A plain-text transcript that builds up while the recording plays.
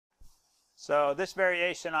So this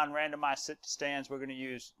variation on randomized sit to stands, we're going to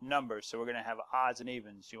use numbers. So we're going to have odds and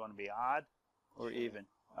evens. You want to be odd or even?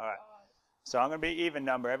 All right. So I'm going to be even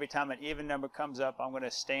number. Every time an even number comes up, I'm going to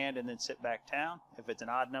stand and then sit back down. If it's an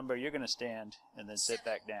odd number, you're going to stand and then sit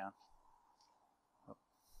back down.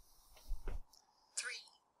 3.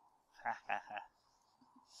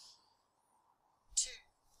 2.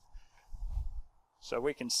 So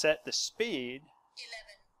we can set the speed.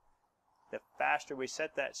 11. The faster we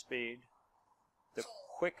set that speed, the 4.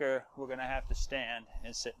 quicker we're going to have to stand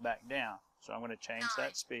and sit back down. So I'm going to change 9.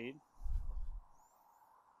 that speed.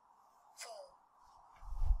 4.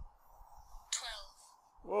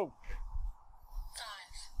 12. Whoa. 5.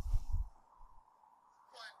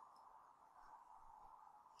 1.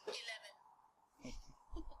 11.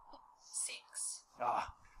 6.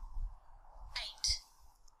 Ah.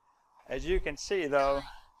 8. As you can see, though,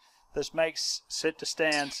 this makes sit to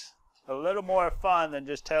stands a little more fun than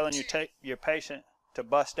just telling your patient to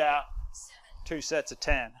bust out 7. 2 sets of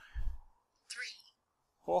 10. 3.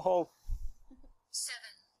 Whoa. 7.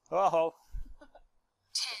 Whoa.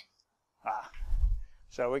 10. Ah.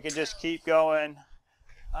 So we can just keep going.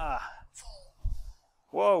 Ah. 4.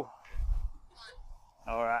 Whoa.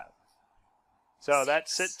 1. All right. So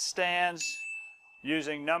that's sit stands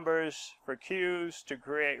using numbers for cues to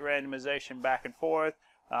create randomization back and forth.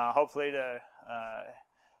 Hopefully to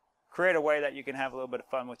create a way that you can have a little bit of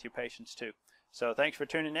fun with your patients too. So thanks for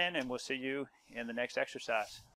tuning in, and we'll see you in the next exercise.